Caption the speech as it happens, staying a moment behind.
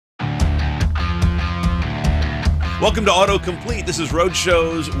Welcome to AutoComplete. This is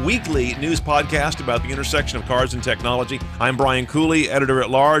Roadshow's weekly news podcast about the intersection of cars and technology. I'm Brian Cooley,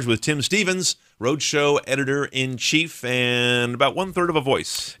 editor-at-large, with Tim Stevens, Roadshow editor-in-chief, and about one-third of a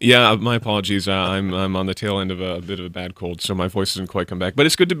voice. Yeah, my apologies. I'm on the tail end of a bit of a bad cold, so my voice hasn't quite come back. But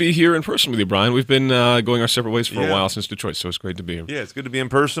it's good to be here in person with you, Brian. We've been going our separate ways for a while since Detroit, so it's great to be here. Yeah, it's good to be in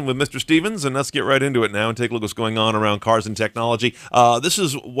person with Mr. Stevens, and let's get right into it now and take a look at what's going on around cars and technology. This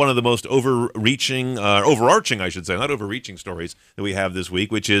is one of the most overarching, I should say, not overreaching stories that we have this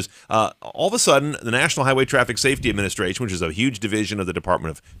week, which is all of a sudden the National Highway Traffic Safety Administration, which is a huge division of the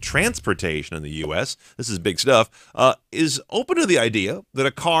Department of Transportation in the U.S., this is big stuff, is open to the idea that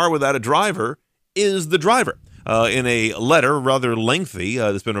a car without a driver is the driver. In a letter, rather lengthy,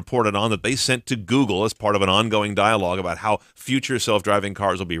 that's been reported on, that they sent to Google as part of an ongoing dialogue about how future self-driving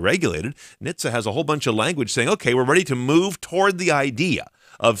cars will be regulated, NHTSA has a whole bunch of language saying, okay, we're ready to move toward the idea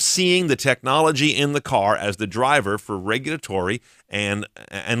of seeing the technology in the car as the driver for regulatory and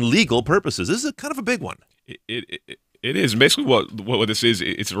legal purposes. This is kind of a big one. It is. Basically what this is,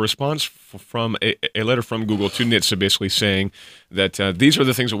 it's a response from a letter from Google to NHTSA basically saying that these are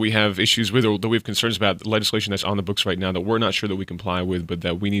the things that we have issues with or that we have concerns about, the legislation that's on the books right now that we're not sure that we comply with, but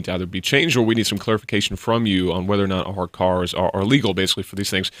that we need to either be changed or we need some clarification from you on whether or not our cars are legal basically for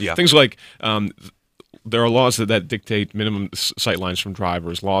these things. Yeah. Things like there are laws that dictate minimum sight lines from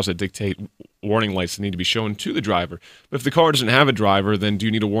drivers, laws that dictate warning lights that need to be shown to the driver. But if the car doesn't have a driver, then do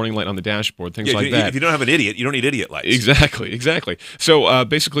you need a warning light on the dashboard? Things like that. If you don't have an idiot, you don't need idiot lights. Exactly. So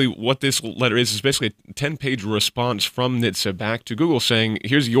basically what this letter is basically a 10-page response from NHTSA back to Google saying,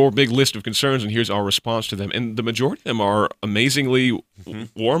 here's your big list of concerns and here's our response to them. And the majority of them are amazingly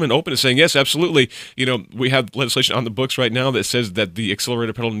warm and open to saying, yes, absolutely. You know, we have legislation on the books right now that says that the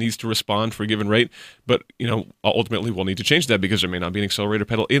accelerator pedal needs to respond for a given rate. But, you know, ultimately we'll need to change that because there may not be an accelerator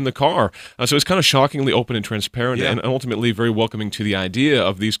pedal in the car. So it's kind of shockingly open and transparent and ultimately very welcoming to the idea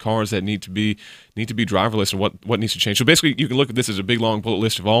of these cars that need to be driverless and what needs to change. So basically you can look at this as a big long bullet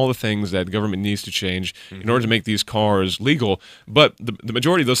list of all the things that the government needs to change in order to make these cars legal. But the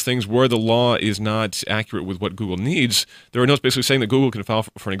majority of those things where the law is not accurate with what Google needs, there are notes basically saying that Google can file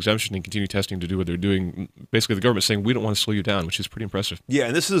for an exemption and continue testing to do what they're doing. Basically the government saying we don't want to slow you down, which is pretty impressive. Yeah,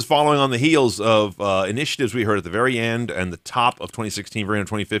 and this is following on the heels of initiatives we heard at the very end and the top of 2016, very end of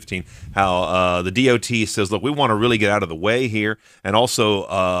 2015, how the DOT says, look, we want to really get out of the way here and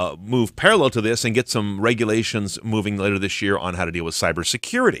also move parallel to this and get some regulations moving later this year on how to deal with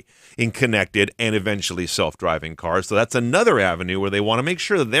cybersecurity in connected and eventually self-driving cars. So that's another avenue where they want to make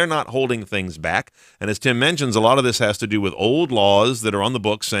sure that they're not holding things back. And as Tim mentions, a lot of this has to do with old laws that are on the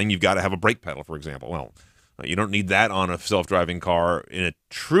books saying you've got to have a brake pedal, for example. Well, you don't need that on a self-driving car in a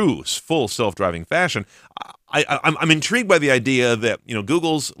true, full self-driving fashion. I'm intrigued by the idea that, you know,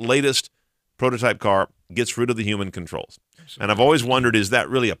 Google's latest prototype car gets rid of the human controls. And I've always wondered, is that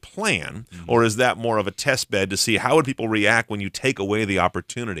really a plan, or is that more of a test bed to see how would people react when you take away the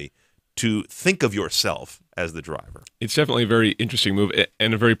opportunity to think of yourself as the driver? It's definitely a very interesting move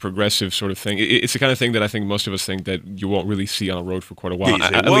and a very progressive sort of thing. It's the kind of thing that I think most of us think that you won't really see on a road for quite a while.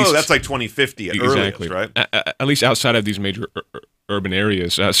 Whoa, that's like 2050 at exactly. earliest, right? At least outside of these major urban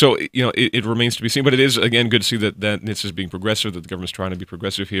areas. So, you know, it remains to be seen. But it is, again, good to see that NHTSA is being progressive, that the government's trying to be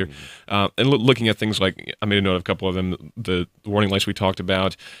progressive here. And looking at things like, I made a note of a couple of them, the warning lights we talked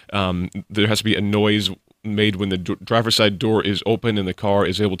about. There has to be a noise made when the driver's side door is open and the car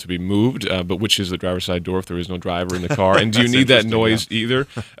is able to be moved, but which is the driver's side door if there is no driver in the car? And do you need that noise either?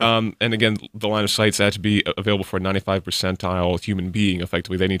 And again, the line of sight's had to be available for a 95th percentile human being,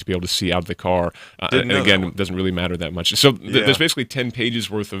 effectively. They need to be able to see out of the car. And again, it doesn't really matter that much. So there's basically 10 pages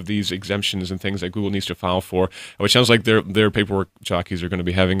worth of these exemptions and things that Google needs to file for, which sounds like their paperwork jockeys are going to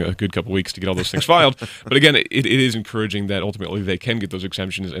be having a good couple weeks to get all those things filed. But again, it is encouraging that ultimately they can get those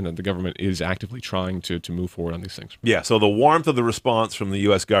exemptions and that the government is actively trying to move forward on these things. Yeah, so the warmth of the response from the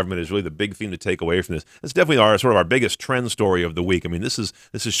U.S. government is really the big theme to take away from this. It's definitely sort of our biggest trend story of the week. I mean, this is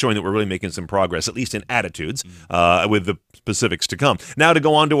showing that we're really making some progress, at least in attitudes, with the specifics to come. Now to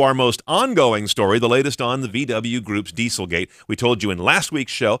go on to our most ongoing story, the latest on the VW Group's Dieselgate. We told you in last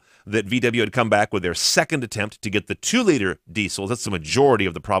week's show that VW had come back with their second attempt to get the 2-liter diesels, that's the majority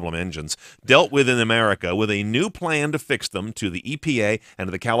of the problem engines, dealt with in America with a new plan to fix them to the EPA and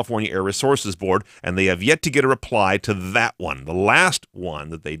to the California Air Resources Board, and they have have yet to get a reply to that one. The last one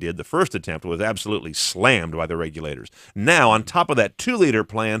that they did, the first attempt, was absolutely slammed by the regulators. Now, on top of that 2-liter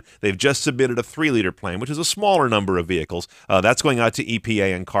plan, they've just submitted a 3-liter plan, which is a smaller number of vehicles. That's going out to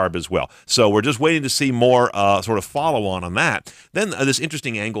EPA and CARB as well. So we're just waiting to see more sort of follow-on on that. Then this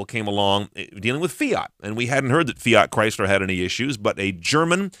interesting angle came along dealing with Fiat, and we hadn't heard that Fiat Chrysler had any issues, but a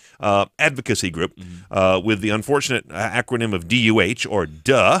German advocacy group with the unfortunate acronym of DUH, or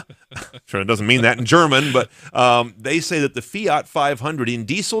DUH. Sure, it doesn't mean that in German, but they say that the Fiat 500 in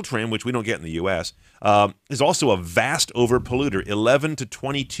diesel trim, which we don't get in the U.S., is also a vast overpolluter, 11 to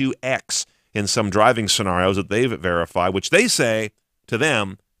 22x in some driving scenarios that they've verified, which they say, to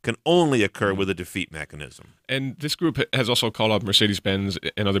them, can only occur with a defeat mechanism. And this group has also called out Mercedes-Benz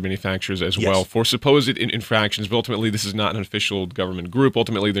and other manufacturers as well for supposed infractions, but ultimately this is not an official government group.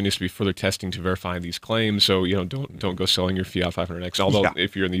 Ultimately, there needs to be further testing to verify these claims. So, don't go selling your Fiat 500X, although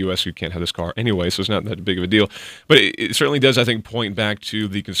if you're in the U.S., you can't have this car anyway, so it's not that big of a deal. But it certainly does, I think, point back to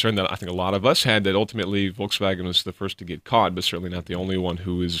the concern that I think a lot of us had, that ultimately Volkswagen was the first to get caught, but certainly not the only one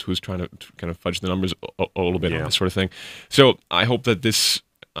who's trying to kind of fudge the numbers a little bit on this sort of thing. So I hope that this...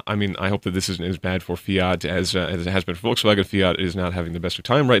 I hope that this isn't as bad for Fiat as it has been for Volkswagen. Fiat is not having the best of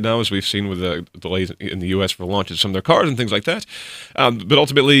time right now, as we've seen with the delays in the U.S. for the launch of some of their cars and things like that. But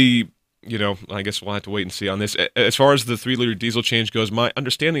ultimately, I guess we'll have to wait and see on this. As far as the 3-liter diesel change goes, my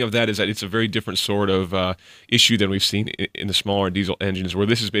understanding of that is that it's a very different sort of issue than we've seen in the smaller diesel engines, where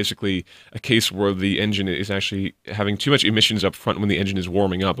this is basically a case where the engine is actually having too much emissions up front when the engine is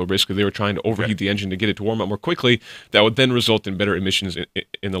warming up, or basically they were trying to overheat the engine to get it to warm up more quickly. That would then result in better emissions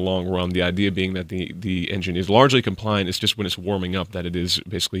in the long run. The idea being that the engine is largely compliant. It's just when it's warming up that it is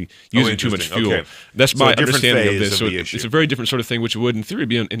basically using too much fuel. Okay. That's my understanding of this. So it's a very different sort of thing, which would, in theory,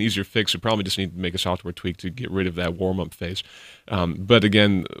 be an easier fix. We probably just need to make a software tweak to get rid of that warm-up phase. But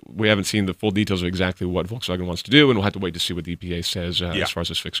again, we haven't seen the full details of exactly what Volkswagen wants to do, and we'll have to wait to see what the EPA says as far as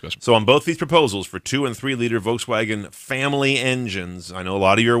this fix goes. So on both these proposals for 2- and 3-liter Volkswagen family engines, I know a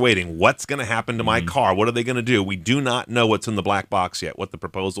lot of you are waiting. What's going to happen to my car? What are they going to do? We do not know what's in the black box yet, what the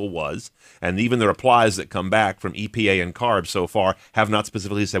proposal was, and even the replies that come back from EPA and CARB so far have not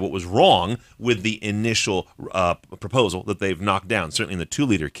specifically said what was wrong with the initial proposal that they've knocked down, certainly in the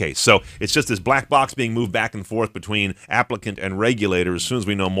 2-liter case. So it's just this black box being moved back and forth between applicant and regulator. As soon as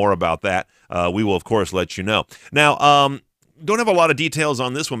we know more about that, we will, of course, let you know. Now, don't have a lot of details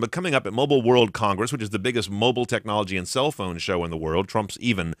on this one, but coming up at Mobile World Congress, which is the biggest mobile technology and cell phone show in the world, Trump's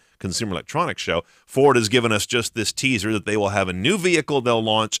even consumer electronics show, Ford has given us just this teaser that they will have a new vehicle they'll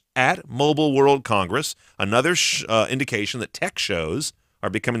launch at Mobile World Congress, another indication that tech shows are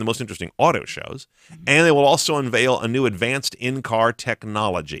becoming the most interesting auto shows, and they will also unveil a new advanced in-car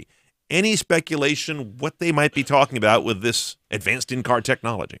technology. Any speculation what they might be talking about with this advanced in-car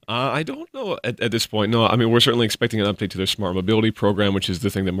technology? I don't know at this point. No, I mean, we're certainly expecting an update to their smart mobility program, which is the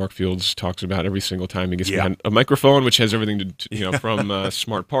thing that Mark Fields talks about every single time he gets behind a microphone, which has everything to from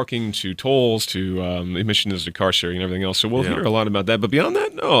smart parking to tolls to emissions to car sharing and everything else. So we'll hear a lot about that. But beyond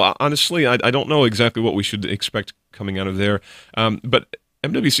that, no, honestly, I don't know exactly what we should expect coming out of there. But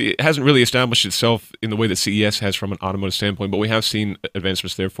MWC hasn't really established itself in the way that CES has from an automotive standpoint, but we have seen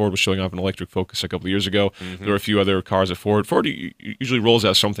advancements there. Ford was showing off an electric Focus a couple of years ago. There are a few other cars at Ford. Ford usually rolls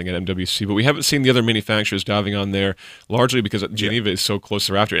out something at MWC, but we haven't seen the other manufacturers diving on there, largely because Geneva is so close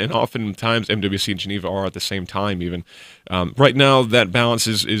thereafter, and oftentimes MWC and Geneva are at the same time even. Right now, that balance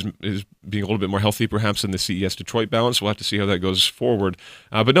is being a little bit more healthy, perhaps, than the CES Detroit balance. We'll have to see how that goes forward.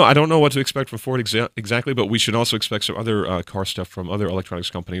 But no, I don't know what to expect from Ford exactly, but we should also expect some other car stuff from other electronics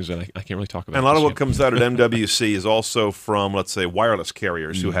companies that I can't really talk about. And a lot of what comes out at MWC is also from, let's say, wireless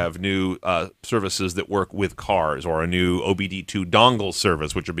carriers who have new services that work with cars, or a new OBD2 dongle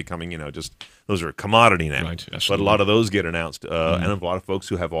service, which are becoming, just those are a commodity now. Right, but a lot of those get announced, and a lot of folks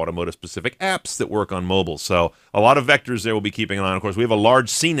who have automotive-specific apps that work on mobile. So a lot of vectors there we'll be keeping an eye on. Of course, we have a large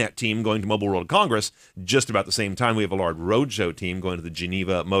CNET team going to Mobile World Congress just about the same time. We have a large roadshow team going to the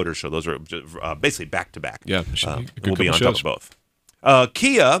Geneva Motor Show. Those are basically back-to-back. Yeah, we'll be on top of both.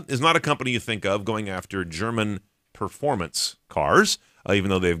 Kia is not a company you think of going after German performance cars, even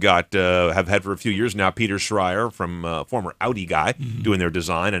though they've got have had for a few years now Peter Schreier, from former Audi guy, doing their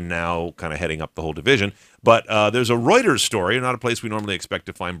design and now kind of heading up the whole division. But there's a Reuters story, not a place we normally expect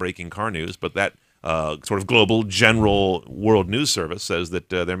to find breaking car news, but that sort of global general world news service says that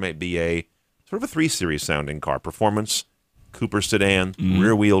there might be a sort of a 3 Series sounding car, performance, Cooper sedan,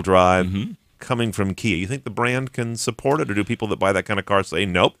 rear-wheel drive, coming from Kia. You think the brand can support it, or do people that buy that kind of car say,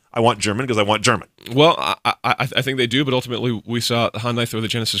 nope, I want German because I want German? Well, I think they do, but ultimately we saw Hyundai throw the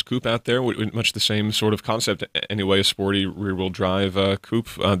Genesis Coupe out there, with much the same sort of concept anyway, a sporty rear-wheel drive coupe.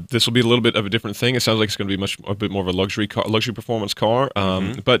 This will be a little bit of a different thing. It sounds like it's going to be a bit more of a luxury performance car.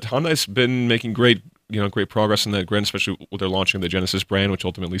 But Hyundai's been making great progress in that grid, especially with their launching the Genesis brand, which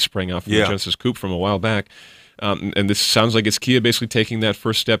ultimately sprang out from the Genesis Coupe from a while back. And this sounds like it's Kia basically taking that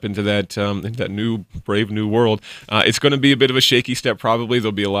first step into that new brave new world. It's going to be a bit of a shaky step, probably.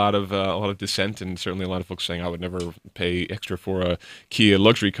 There'll be a lot of dissent, and certainly a lot of folks saying I would never pay extra for a Kia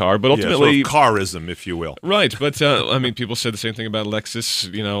luxury car. But ultimately, sort of carism, if you will. Right. But I mean, people said the same thing about Lexus.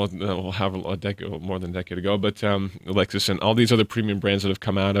 More than a decade ago. But Lexus and all these other premium brands that have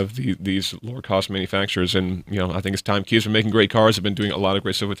come out of these lower cost manufacturers, and I think it's time. Kia's been making great cars. Have been doing a lot of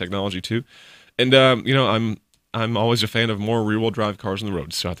great stuff with technology too. And I'm always a fan of more rear-wheel drive cars on the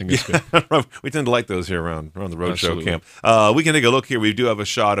road, so I think it's good. We tend to like those here around the Roadshow camp. We can take a look here. We do have a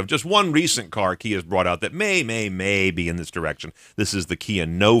shot of just one recent car Kia's brought out that may be in this direction. This is the Kia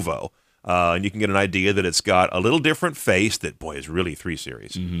Novo, and you can get an idea that it's got a little different face that, boy, is really 3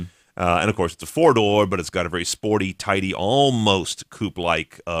 Series. And, of course, it's a 4-door, but it's got a very sporty, tidy, almost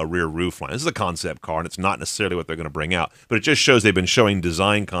coupe-like rear roof line. This is a concept car, and it's not necessarily what they're going to bring out, but it just shows they've been showing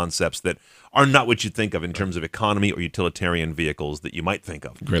design concepts that are not what you think of in terms of economy or utilitarian vehicles that you might think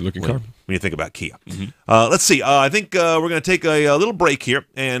of. Great-looking car. When you think about Kia. Let's see. I think we're going to take a little break here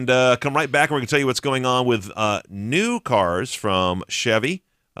and come right back, and we're going to tell you what's going on with new cars from Chevy,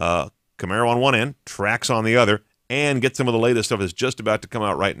 Camaro on one end, Trax on the other, and get some of the latest stuff that's just about to come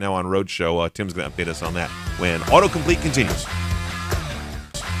out right now on Roadshow. Tim's going to update us on that when AutoComplete continues.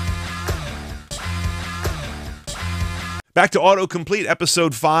 Back to AutoComplete,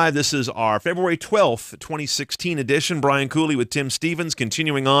 Episode 5. This is our February 12th, 2016 edition. Brian Cooley with Tim Stevens.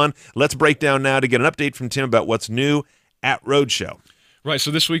 Continuing on, let's break down now to get an update from Tim about what's new at Roadshow. Right,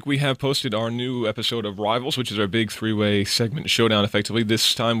 so this week we have posted our new episode of Rivals, which is our big three-way segment showdown, effectively.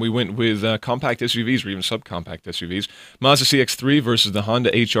 This time we went with compact SUVs, or even subcompact SUVs. Mazda CX-3 versus the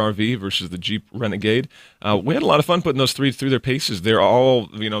Honda HR-V versus the Jeep Renegade. We had a lot of fun putting those three through their paces. They're all,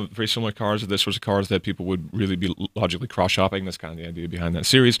 very similar cars. They're sorts of cars that people would really be logically cross-shopping. That's kind of the idea behind that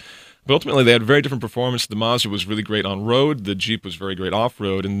series. But ultimately, they had very different performance. The Mazda was really great on road. The Jeep was very great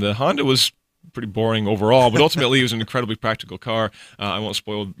off-road. And the Honda was pretty boring overall, but ultimately it was an incredibly practical car. I won't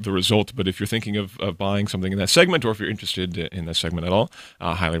spoil the result, but if you're thinking of buying something in that segment, or if you're interested in that segment at all,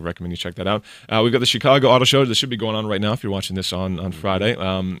 I highly recommend you check that out. We've got the Chicago Auto Show. This should be going on right now if you're watching this on Friday.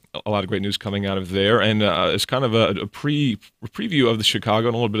 A lot of great news coming out of there, and it's kind of a preview of the Chicago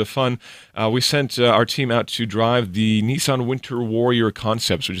and a little bit of fun. We sent our team out to drive the Nissan Winter Warrior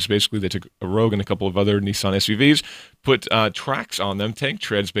Concepts, which is basically they took a Rogue and a couple of other Nissan SUVs, put tracks on them, tank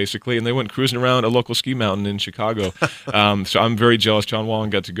treads basically, and they went cruising around a local ski mountain in Chicago. So I'm very jealous. John Wallen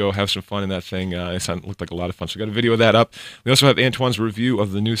got to go have some fun in that thing. It looked like a lot of fun. So we got a video of that up. We also have Antoine's review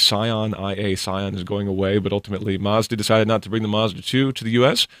of the new Scion IA. Scion is going away, but ultimately Mazda decided not to bring the Mazda 2 to the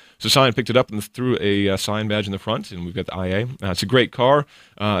U.S., so Scion picked it up and threw a Scion badge in the front, and we've got the IA. It's a great car.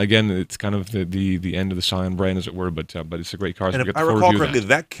 Again, it's kind of the end of the Scion brand, as it were, but it's a great car. And if I recall correctly,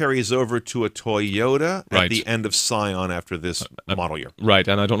 that carries over to a Toyota at the end of Scion after this model year. Right,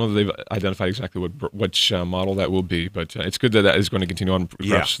 and I don't know that they've identified exactly which model that will be, but it's good that is going to continue on,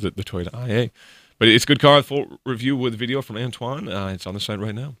 perhaps the Toyota IA. But it's a good car. Full review with video from Antoine. It's on the site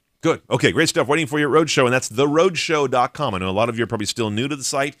right now. Good. Okay, great stuff waiting for you at Roadshow, and that's theroadshow.com. I know a lot of you are probably still new to the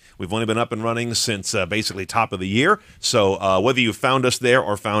site. We've only been up and running since basically top of the year, so whether you found us there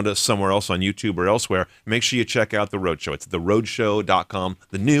or found us somewhere else on YouTube or elsewhere, make sure you check out The Roadshow. It's theroadshow.com,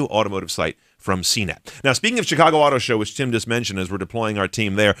 the new automotive site from CNET. Now, speaking of Chicago Auto Show, which Tim just mentioned as we're deploying our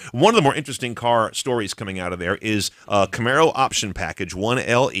team there, one of the more interesting car stories coming out of there is Camaro Option Package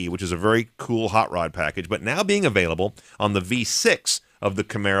 1LE, which is a very cool hot rod package, but now being available on the V6 of the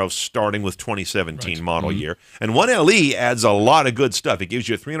Camaro starting with 2017 model year. And 1LE adds a lot of good stuff. It gives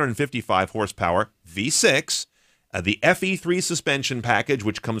you a 355 horsepower V6, the FE3 suspension package,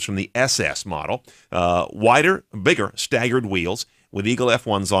 which comes from the SS model, wider, bigger, staggered wheels with Eagle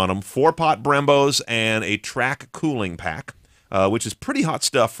F1s on them, 4-pot Brembos, and a track cooling pack, which is pretty hot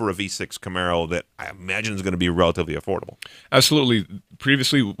stuff for a V6 Camaro that I imagine is going to be relatively affordable. Absolutely.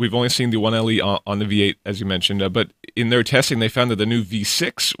 Previously, we've only seen the 1LE on the V8, as you mentioned, but in their testing, they found that the new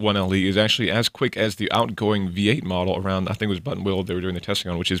V6 1LE is actually as quick as the outgoing V8 model around, I think it was Button Wheel they were doing the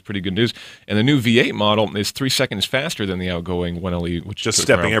testing on, which is pretty good news. And the new V8 model is 3 seconds faster than the outgoing 1LE, which just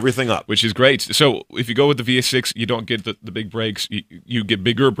stepping everything up. Which is great. So if you go with the V6, you don't get the big brakes. You get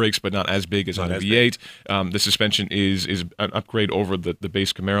bigger brakes, but not as big as on the V8. The suspension is upgrade over the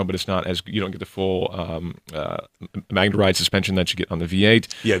base Camaro, but it's not as you don't get the full mag ride suspension that you get on the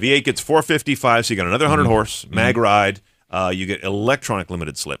V8. Yeah, V8 gets 455, so you got another 100 horse, mag ride. You get electronic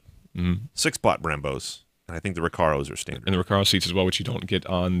limited slip, 6-spot Brembos. I think the Recaros are standard. And the Recaro seats as well, which you don't get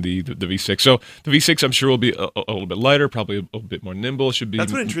on the V6. So the V6, I'm sure, will be a little bit lighter, probably a little bit more nimble. Should be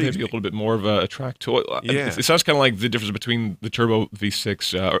maybe a little bit more of a track to it. Yeah. It sounds kind of like the difference between the turbo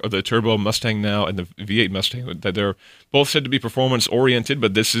V6 or the turbo Mustang now and the V8 Mustang, that they're both said to be performance-oriented,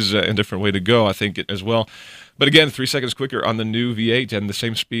 but this is a different way to go, I think, as well. But again, 3 seconds quicker on the new V8 and the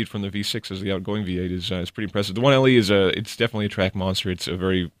same speed from the V6 as the outgoing V8 is pretty impressive. The 1LE it's definitely a track monster. It's a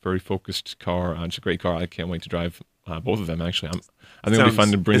very, very focused car. It's a great car. I can't wait to drive both of them. Actually, I think it'll be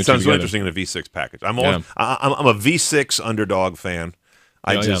fun to bring the two together. It sounds really interesting in a V6 package. I'm a V6 underdog fan.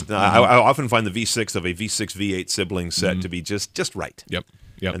 I often find the V6 of a V6 V8 sibling set to be just right. Yep.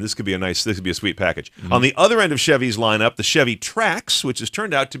 And this could be a sweet package. On the other end of Chevy's lineup, the Chevy Trax, which has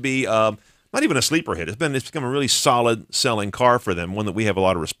turned out to be not even a sleeper hit. It's become a really solid selling car for them, one that we have a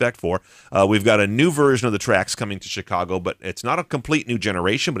lot of respect for. We've got a new version of the Trax coming to Chicago, but it's not a complete new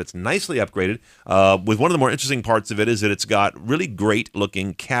generation, but it's nicely upgraded. With one of the more interesting parts of it is that it's got really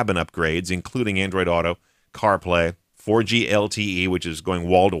great-looking cabin upgrades, including Android Auto, CarPlay, 4G LTE, which is going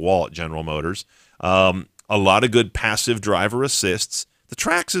wall-to-wall at General Motors, a lot of good passive driver assists. The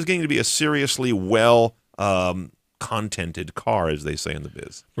Trax is going to be a seriously contented car, as they say in the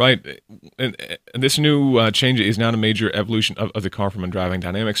biz. Right. And this new change is not a major evolution of the car from a driving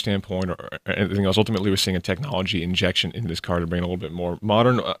dynamic standpoint or anything else. Ultimately, we're seeing a technology injection into this car to bring a little bit more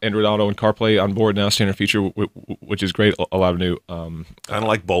modern Android Auto and CarPlay on board now, standard feature, which is great. A lot of new... kind of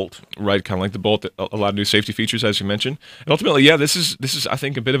like Bolt. Right, kind of like the Bolt. A lot of new safety features, as you mentioned. And ultimately, yeah, this is I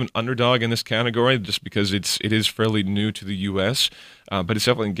think, a bit of an underdog in this category just because it is fairly new to the U.S., but it's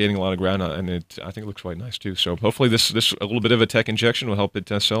definitely gaining a lot of ground, and I think it looks quite nice, too. So hopefully this a little bit of a tech injection will help it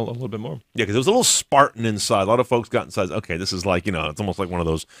sell a little bit more. Yeah, because it was a little Spartan inside. A lot of folks got inside. Okay, this is like, it's almost like one of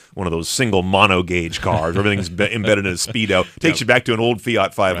those single mono gauge cars. Everything's embedded in a speedo. Takes you back to an old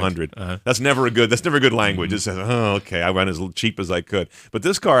Fiat 500. Right. That's never good language. It says, oh, okay, I ran as cheap as I could. But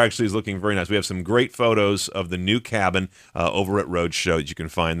this car actually is looking very nice. We have some great photos of the new cabin over at Roadshow that you can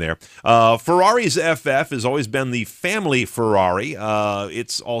find there. Ferrari's FF has always been the family Ferrari.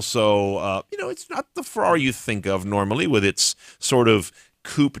 It's also, it's not the Ferrari you think of normally with its sort of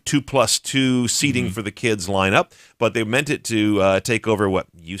coupe 2+2 seating for the kids lineup, but they meant it to take over what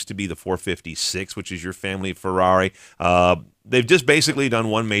used to be the 456, which is your family Ferrari. They've just basically done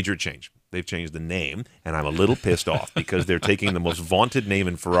one major change. They've changed the name, and I'm a little pissed off because they're taking the most vaunted name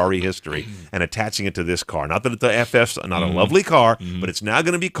in Ferrari history and attaching it to this car. Not that the FF's not a lovely car, but it's now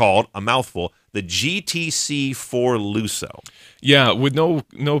going to be called, a mouthful, the GTC4 Lusso. Yeah, with no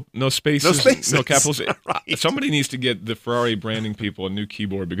spaces, no capitals. Right. Somebody needs to get the Ferrari branding people a new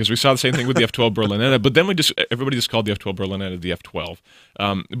keyboard, because we saw the same thing with the F12 Berlinetta, but then everybody just called the F12 Berlinetta the F12.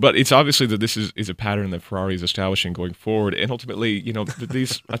 But it's obviously that this is a pattern that Ferrari is establishing going forward, and ultimately,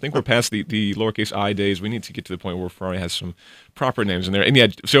 these I think we're past the lowercase I days. We need to get to the point where Ferrari has some proper names in there. And yeah,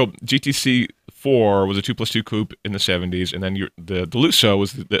 so GTC4 was a 2+2 coupe in the 70s, and then the Lusso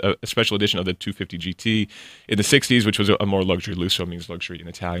was a special edition of the 250 GT in the 60s, which was a more luxury. Lusso means luxury in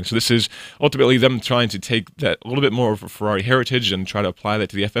Italian. So this is ultimately them trying to take that a little bit more of a Ferrari heritage and try to apply that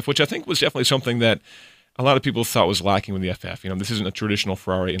to the FF, which I think was definitely something that a lot of people thought was lacking with the FF. This isn't a traditional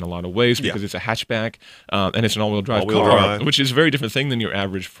Ferrari in a lot of ways because it's a hatchback and it's an all-wheel drive car, which is a very different thing than your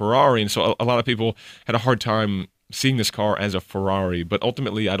average Ferrari. And so a lot of people had a hard time seeing this car as a Ferrari, but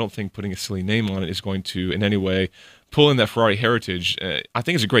ultimately I don't think putting a silly name on it is going to in any way pull in that Ferrari heritage. I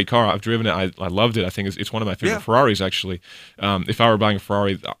think it's a great car. I've driven it. I loved it. I think it's one of my favorite Ferraris, actually. If I were buying a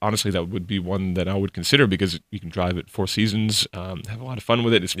Ferrari, honestly, that would be one that I would consider because you can drive it 4 seasons, have a lot of fun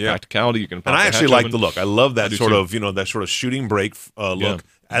with it. It's practicality. You can. And I actually like the look. I love that sort of, that sort of shooting brake look.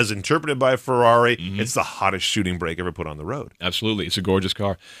 As interpreted by Ferrari, it's the hottest shooting brake ever put on the road. Absolutely. It's a gorgeous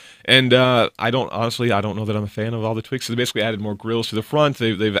car. And I don't know that I'm a fan of all the tweaks. So they basically added more grills to the front.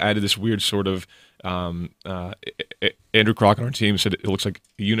 They've added this weird sort of Andrew Crock on our team said it looks like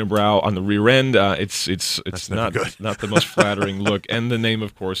a unibrow on the rear end. It's not the most flattering look, and the name,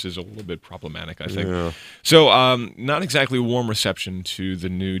 of course, is a little bit problematic, I think. Yeah. So not exactly a warm reception to the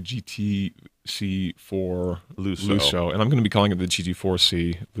new GTC4 Lusso, and I'm going to be calling it the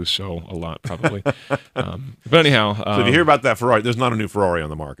GT4C Lusso a lot, probably. But anyhow, so if you hear about that Ferrari, there's not a new Ferrari on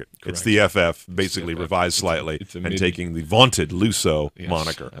the market. Correct. It's the FF, basically revised slightly, and taking the vaunted Lusso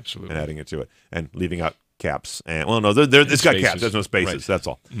moniker and adding it to it, and leaving out caps. And well, no, it's got caps. There's no spaces. Right. That's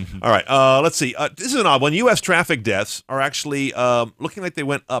all. All right. Let's see. This is an odd one. U.S. traffic deaths are actually looking like they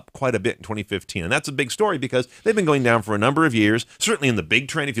went up quite a bit in 2015, and that's a big story because they've been going down for a number of years. Certainly in the big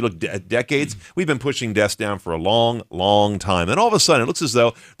trend, if you look at decades, we've been pushing deaths down for a long, long time. And all of a sudden, it looks as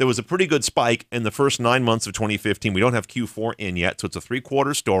though there was a pretty good spike in the first 9 months of 2015. We don't have Q4 in yet, so it's a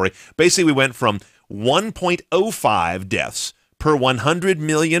three-quarter story. Basically, we went from 1.05 deaths per 100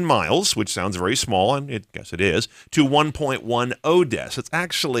 million miles, which sounds very small, and I guess it is, to 1.10 deaths. It's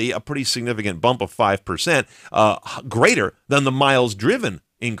actually a pretty significant bump of 5%, greater than the miles driven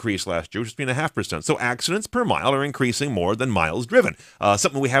increase last year, which is 3.5%. So accidents per mile are increasing more than miles driven,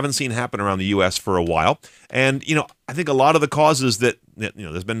 something we haven't seen happen around the U.S. for a while. And, I think a lot of the causes that,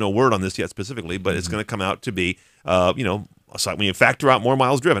 there's been no word on this yet specifically, but it's going to come out to be, aside when you factor out more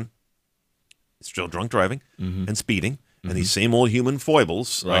miles driven, it's still drunk driving and speeding. And these same old human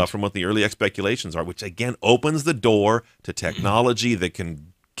foibles from what the early expectations are, which again opens the door to technology that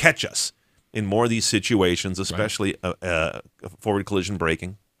can catch us in more of these situations, especially forward collision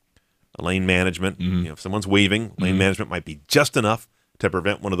braking, lane management. If someone's weaving, lane management might be just enough to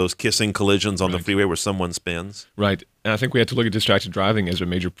prevent one of those kissing collisions on the freeway where someone spins. Right, and I think we have to look at distracted driving as a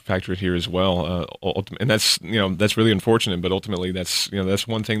major factor here as well. And that's that's really unfortunate, but ultimately that's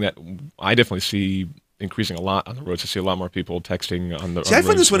one thing that I definitely see increasing a lot on the roads. I see a lot more people texting on the. See, I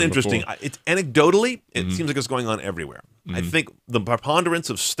find this one interesting. It's anecdotally, it seems like it's going on everywhere. I think the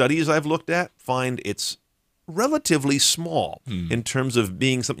preponderance of studies I've looked at find it's relatively small in terms of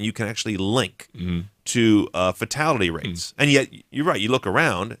being something you can actually link to fatality rates. And yet, you're right. You look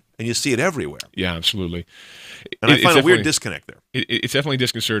around and you see it everywhere. Yeah, absolutely. And I find a weird disconnect there. It's definitely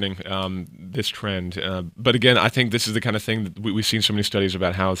disconcerting, this trend. But again, I think this is the kind of thing that we've seen so many studies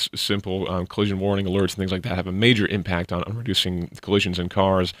about how simple collision warning alerts and things like that have a major impact on reducing collisions in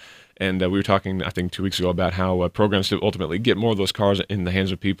cars. And we were talking, I think, 2 weeks ago about how programs to ultimately get more of those cars in the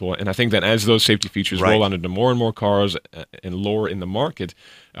hands of people. And I think that as those safety features roll out into more and more cars and lower in the market,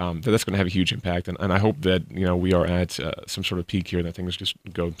 that's going to have a huge impact. And I hope that we are at some sort of peak here, that things just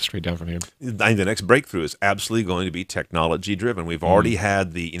go straight down from here. I think the next breakthrough is absolutely going to be technology driven. We've already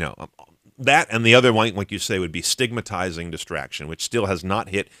had the that, and the other one, like you say, would be stigmatizing distraction, which still has not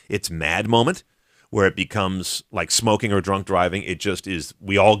hit its mad moment, where it becomes like smoking or drunk driving. It just is,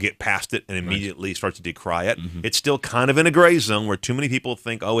 we all get past it and immediately start to decry it. It's still kind of in a gray zone where too many people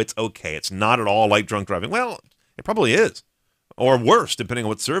think, oh, it's okay. It's not at all like drunk driving. Well, it probably is. Or worse, depending on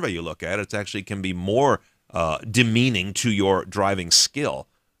what survey you look at. It actually can be more demeaning to your driving skill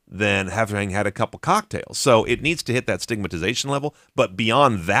than having had a couple cocktails. So it needs to hit that stigmatization level. But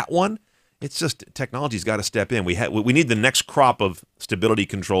beyond that one, it's just technology's got to step in. We need the next crop of stability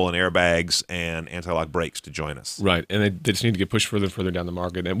control and airbags and anti-lock brakes to join us. Right, and they just need to get pushed further and further down the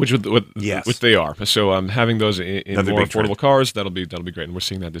market, and which they are. So having those in more affordable cars, that'll be great, and we're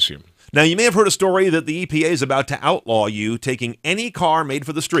seeing that this year. Now, you may have heard a story that the EPA is about to outlaw you taking any car made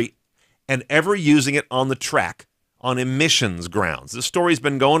for the street and ever using it on the track on emissions grounds. This story's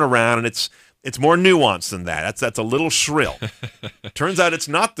been going around, and it's more nuanced than that. That's a little shrill. Turns out it's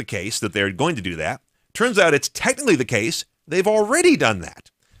not the case that they're going to do that. Turns out it's technically the case they've already done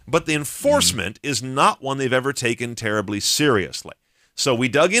that. But the enforcement is not one they've ever taken terribly seriously. So we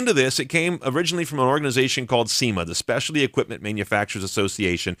dug into this. It came originally from an organization called SEMA, the Specialty Equipment Manufacturers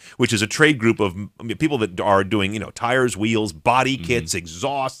Association, which is a trade group of people that are doing, tires, wheels, body kits,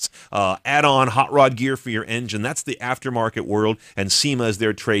 exhausts, add-on hot rod gear for your engine. That's the aftermarket world, and SEMA is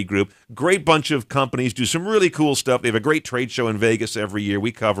their trade group. Great bunch of companies, do some really cool stuff. They have a great trade show in Vegas every year.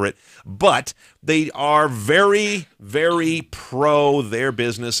 We cover it. But they are very, very pro their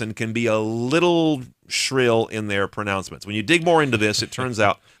business and can be a little shrill in their pronouncements. When you dig more into this, it turns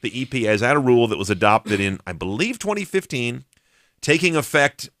out the EPA has had a rule that was adopted in, I believe, 2015, taking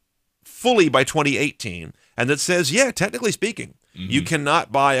effect fully by 2018, and that says, yeah, technically speaking, you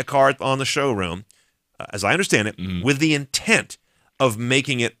cannot buy a car on the showroom, as I understand it, with the intent of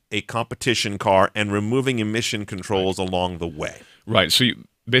making it a competition car and removing emission controls along the way. Right. So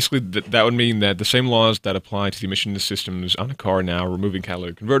basically, that would mean that the same laws that apply to the emission systems on a car now, removing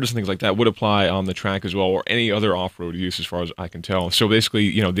catalytic converters and things like that, would apply on the track as well, or any other off-road use, as far as I can tell. So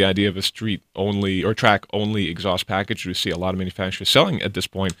basically, the idea of a street-only or track-only exhaust package we see a lot of manufacturers selling at this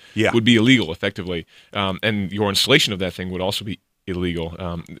point would be illegal, effectively. And your installation of that thing would also be illegal.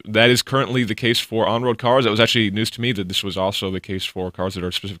 That is currently the case for on-road cars. That was actually news to me that this was also the case for cars that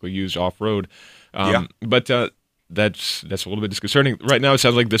are specifically used off-road. But that's a little bit disconcerting. Right now, it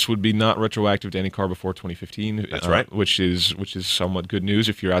sounds like this would be not retroactive to any car before 2015. That's right. Which is somewhat good news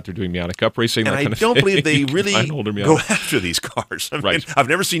if you're out there doing Miata Cup racing. And that I kind of don't thing. believe they You can really find older go Miata. after these cars. I mean, Right. I've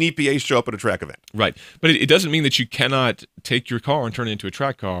never seen EPA show up at a track event. Right, but it doesn't mean that you cannot take your car and turn it into a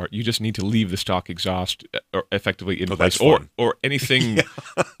track car. You just need to leave the stock exhaust effectively in place, that's fun. or anything Hit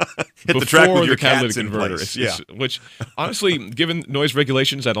before the track with your catalytic cats in converter. place. Which honestly, given noise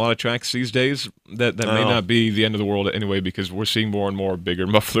regulations at a lot of tracks these days, that may not be the end of the world anyway, because we're seeing more and more bigger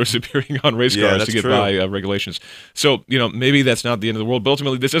mufflers appearing on race cars that's to get true. by regulations. So maybe that's not the end of the world. But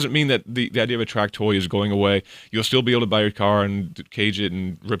ultimately, this doesn't mean that the idea of a track toy is going away. You'll still be able to buy your car and cage it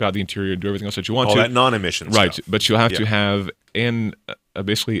and rip out the interior and do everything else that you want All to. that non-emission Right, stuff. but you'll have to have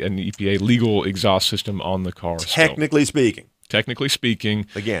basically an EPA legal exhaust system on the car. Technically speaking. Technically speaking,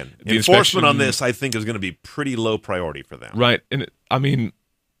 Again, the enforcement on inspection- this, I think, is going to be pretty low priority for them. right? And I mean,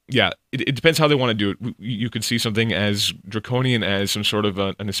 yeah, it depends how they want to do it. You could see something as draconian as some sort of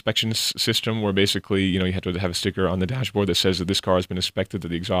an inspection system, where basically, you have to have a sticker on the dashboard that says that this car has been inspected, that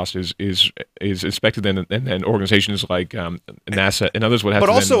the exhaust is inspected, and then organizations like NASA and others would have. But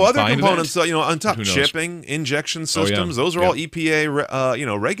to also then other find components, that. on top, Who knows? chipping, injection systems, those are Yeah. all EPA,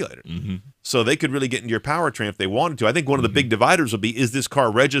 regulated. Mm-hmm. So they could really get into your powertrain if they wanted to. I think one of the big dividers will be, is this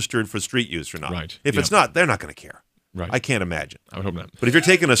car registered for street use or not? Right. If Yeah. it's not, they're not going to care. Right. I can't imagine. I would hope not. But if you're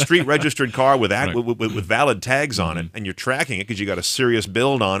taking a street registered car with Right. with valid tags on it, and you're tracking it because you got a serious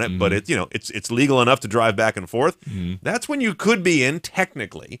build on it, but it's legal enough to drive back and forth, that's when you could be in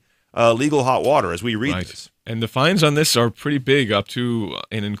technically legal hot water as we read this. And the fines on this are pretty big, up to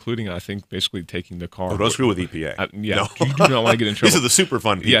and including, I think, basically taking the car. Oh, don't screw with EPA. Yeah, No. you do not want to get in trouble. These are the super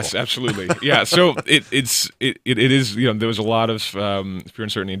fun people. Yes, absolutely. Yeah, so it is. There was a lot of fear,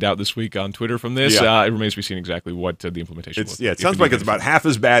 uncertainty, and doubt this week on Twitter from this. Yeah. It remains to be seen exactly what the implementation was. It sounds like it's about half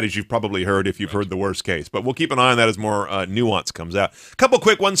as bad as you've probably heard if you've heard the worst case. But we'll keep an eye on that as more nuance comes out. A couple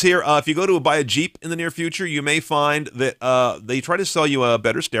quick ones here. If you go to buy a Jeep in the near future, you may find that they try to sell you a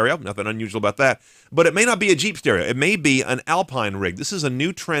better stereo. Nothing unusual about that. But it may not be a Jeep stereo. It may be an Alpine rig. This is a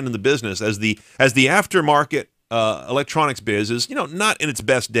new trend in the business as the aftermarket electronics biz is, not in its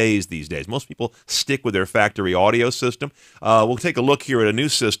best days these days. Most people stick with their factory audio system. We'll take a look here at a new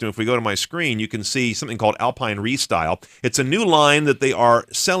system. If we go to my screen, you can see something called Alpine Restyle. It's a new line that they are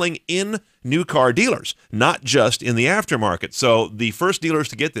selling in new car dealers, not just in the aftermarket. So the first dealers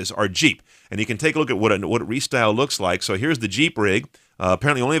to get this are Jeep. And you can take a look at what Restyle looks like. So here's the Jeep rig.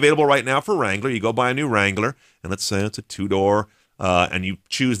 Apparently only available right now for Wrangler. You go buy a new Wrangler, and let's say it's a two-door, and you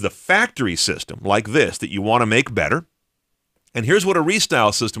choose the factory system like this that you want to make better. And here's what a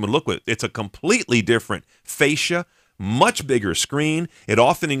Restyle system would look like. It's a completely different fascia, much bigger screen. It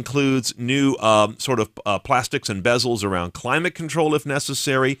often includes new plastics and bezels around climate control if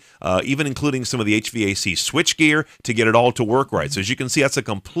necessary, even including some of the HVAC switchgear to get it all to work right. So as you can see, that's a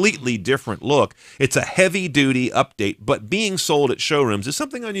completely different look. It's a heavy-duty update, but being sold at showrooms is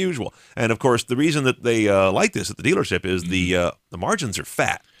something unusual. And, of course, the reason that they like this at the dealership is the margins are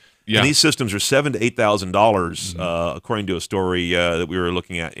fat. Yeah. And these systems are $7,000 to $8,000, according to a story that we were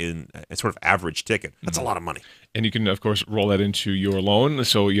looking at in a sort of average ticket. That's a lot of money. And you can, of course, roll that into your loan.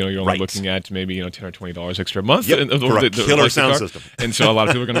 So, you're only looking at maybe, $10 or $20 extra a month. Yep, for a killer sound system. And so a lot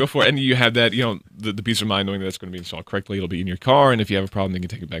of people are going to go for it. And you have that, the peace of mind knowing that it's going to be installed correctly. It'll be in your car. And if you have a problem, they can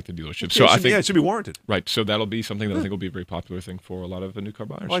take it back to the dealership. So I think it should be warranted. Right. So that'll be something that I think will be a very popular thing for a lot of new car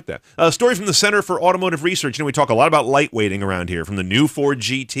buyers. I like that. A story from the Center for Automotive Research. We talk a lot about lightweighting around here, from the new Ford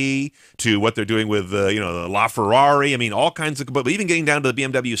GT to what they're doing with, the LaFerrari. I mean, all kinds of, but even getting down to the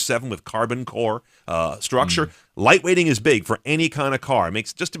BMW 7 with carbon core structure. Lightweighting is big for any kind of car. It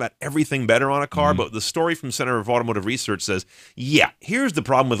makes just about everything better on a car, but the story from Center for Automotive Research says, here's the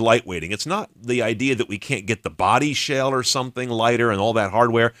problem with lightweighting. It's not the idea that we can't get the body shell or something lighter and all that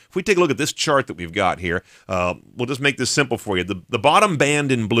hardware. If we take a look at this chart that we've got here, we'll just make this simple for you. The bottom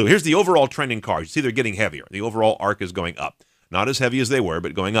band in blue, here's the overall trend in cars. You see they're getting heavier. The overall arc is going up. Not as heavy as they were,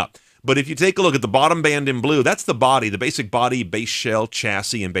 but going up. But if you take a look at the bottom band in blue, that's the body, the basic body, base shell,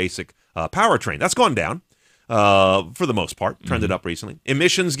 chassis, and basic powertrain. That's gone down. For the most part, trended up recently.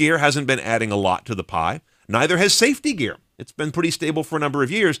 Emissions gear hasn't been adding a lot to the pie. Neither has safety gear. It's been pretty stable for a number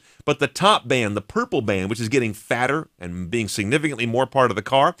of years, but the top band, the purple band, which is getting fatter and being significantly more part of the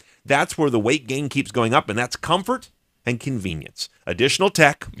car, that's where the weight gain keeps going up, and that's comfort and convenience. Additional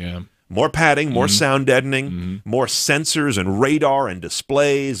tech, More padding, more sound deadening, more sensors and radar and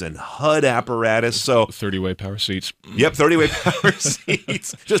displays and HUD apparatus. So 30-way power seats. Yep, 30-way power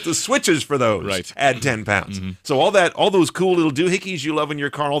seats. Just the switches for those. Right. Add 10 pounds. So all those cool little doohickeys you love in your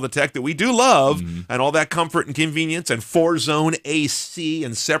car, all the tech that we do love, and all that comfort and convenience, and 4-zone AC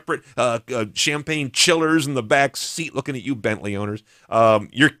and separate champagne chillers in the back seat. Looking at you, Bentley owners,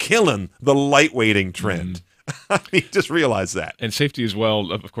 you're killing the lightweighting trend. I mean, just realize that. And safety as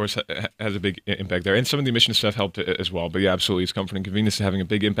well, of course, has a big impact there. And some of the emission stuff helped as well. But yeah, absolutely, it's comfort and convenience having a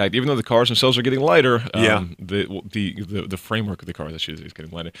big impact. Even though the cars themselves are getting lighter, the framework of the car is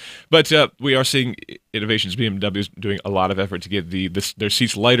getting lighter. But we are seeing innovations. BMW is doing a lot of effort to get their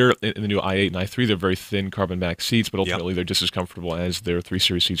seats lighter in the new i8 and i3. They're very thin carbon back seats, but ultimately they're just as comfortable as their 3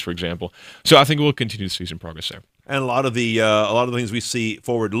 Series seats, for example. So I think we'll continue to see some progress there. And a lot of the things we see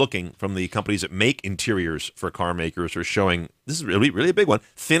forward-looking from the companies that make interiors for car makers are showing, this is really, really a big one,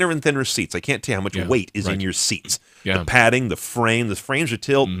 thinner and thinner seats. I can't tell you how much weight is in your seats. Yeah. The padding, the frames are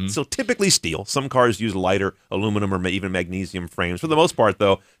still typically steel. Some cars use lighter aluminum or even magnesium frames. For the most part,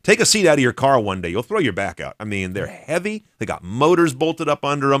 though, take a seat out of your car one day, you'll throw your back out. I mean, they're heavy. They got motors bolted up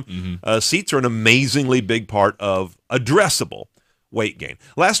under them. Seats are an amazingly big part of addressable weight gain.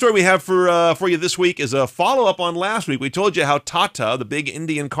 Last story we have for you this week is a follow-up on last week. We told you how Tata, the big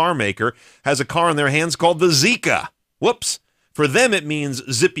Indian car maker, has a car in their hands called the Zika. Whoops. For them, it means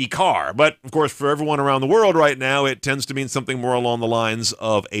zippy car. But, of course, for everyone around the world right now, it tends to mean something more along the lines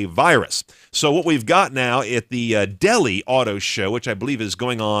of a virus. So what we've got now at the Delhi Auto Show, which I believe is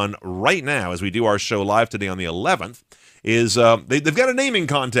going on right now as we do our show live today on the 11th, is they've got a naming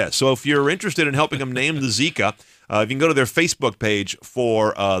contest. So if you're interested in helping them name the Zika, you can go to their Facebook page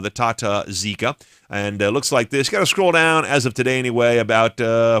for the Tata Zika, and it looks like this. You got to scroll down, as of today anyway, about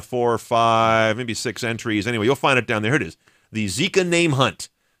 4 or 5, maybe 6 entries. Anyway, you'll find it down there. Here it is, the Zika Name Hunt.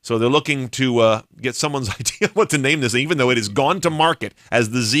 So they're looking to get someone's idea what to name this, even though it has gone to market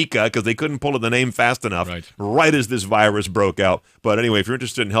as the Zika because they couldn't pull the name fast enough right as this virus broke out. But anyway, if you're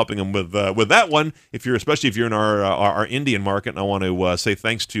interested in helping them with that one, especially if you're in our Indian market, and I want to say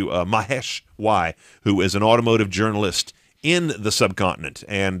thanks to Mahesh Y, who is an automotive journalist in the subcontinent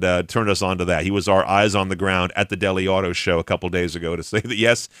and turned us on to that. He was our eyes on the ground at the Delhi Auto Show a couple days ago to say that,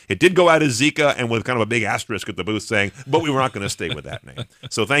 yes, it did go out as Zika and with kind of a big asterisk at the booth saying, but we were not going to stay with that name.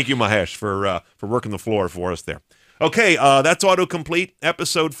 So thank you, Mahesh, for working the floor for us there. Okay, that's AutoComplete,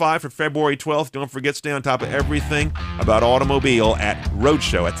 Episode 5 for February 12th. Don't forget, stay on top of everything about automobile at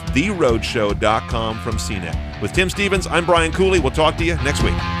Roadshow. That's theroadshow.com from CNET. With Tim Stevens, I'm Brian Cooley. We'll talk to you next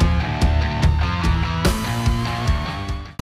week.